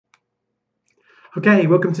Okay,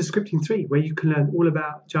 welcome to Scripting 3, where you can learn all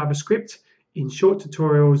about JavaScript in short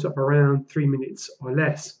tutorials of around 3 minutes or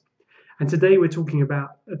less. And today we're talking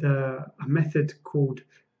about a method called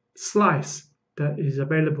slice that is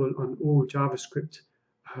available on all JavaScript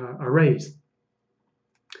arrays.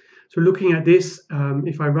 So looking at this,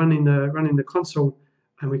 if I run in the console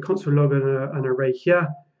and we console log an array here,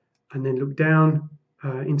 and then look down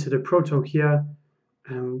into the proto here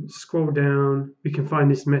and scroll down, we can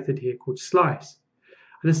find this method here called slice.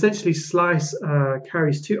 And essentially, slice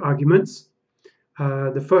carries two arguments.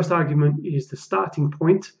 The first argument is the starting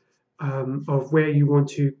point of where you want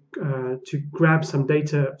to grab some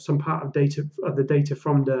data, some part of the data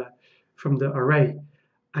from the array,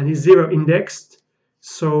 and is zero indexed.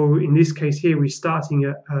 So in this case here, we're starting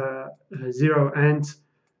at 0 and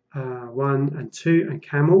 1 and 2 and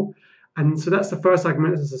camel, and so that's the first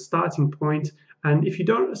argument as a starting point. And if you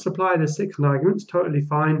don't supply the second argument, it's totally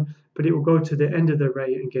fine, but it will go to the end of the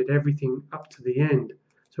array and get everything up to the end.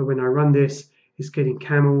 So when I run this, it's getting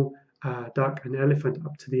camel, duck, and elephant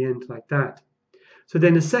up to the end like that. So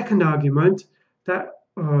then the second argument, that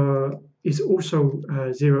is also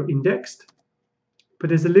zero indexed, but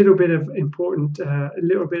there's a little bit of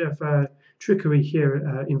trickery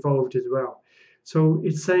here involved as well. So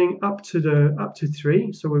it's saying up to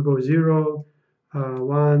 3. So we'll go 0,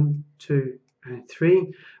 1, 2, and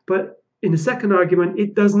 3. But in the second argument,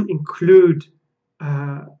 it doesn't include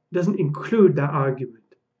that argument.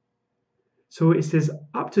 So it says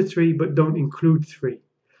up to 3, but don't include 3.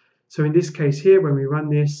 So in this case here, when we run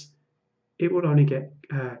this, it will only get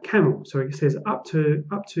camel. So it says up to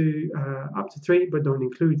 3, but don't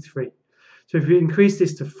include 3. So if we increase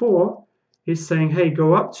this to 4, it's saying, hey,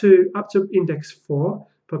 go up to index 4,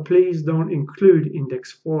 but please don't include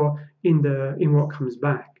index 4 in what comes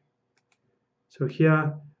back. So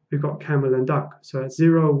here we've got camel and duck. So that's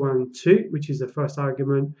 0, 1, 2, which is the first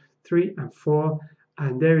argument, 3 and 4,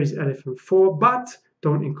 and there is elephant 4, but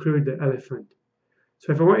don't include the elephant.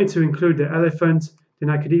 So if I wanted to include the elephant, then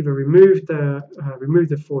I could either remove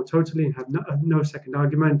the 4 totally and have no second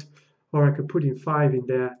argument, or I could put in 5 in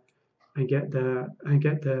there and get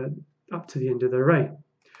the up to the end of the array.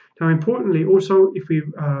 Now, importantly, also, if we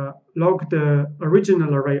log the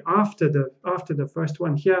original array after the first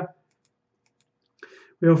one here,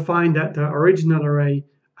 we'll find that the original array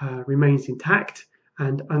remains intact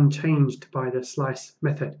and unchanged by the slice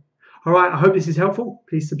method. All right, I hope this is helpful.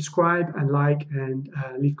 Please subscribe and like and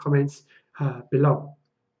leave comments below.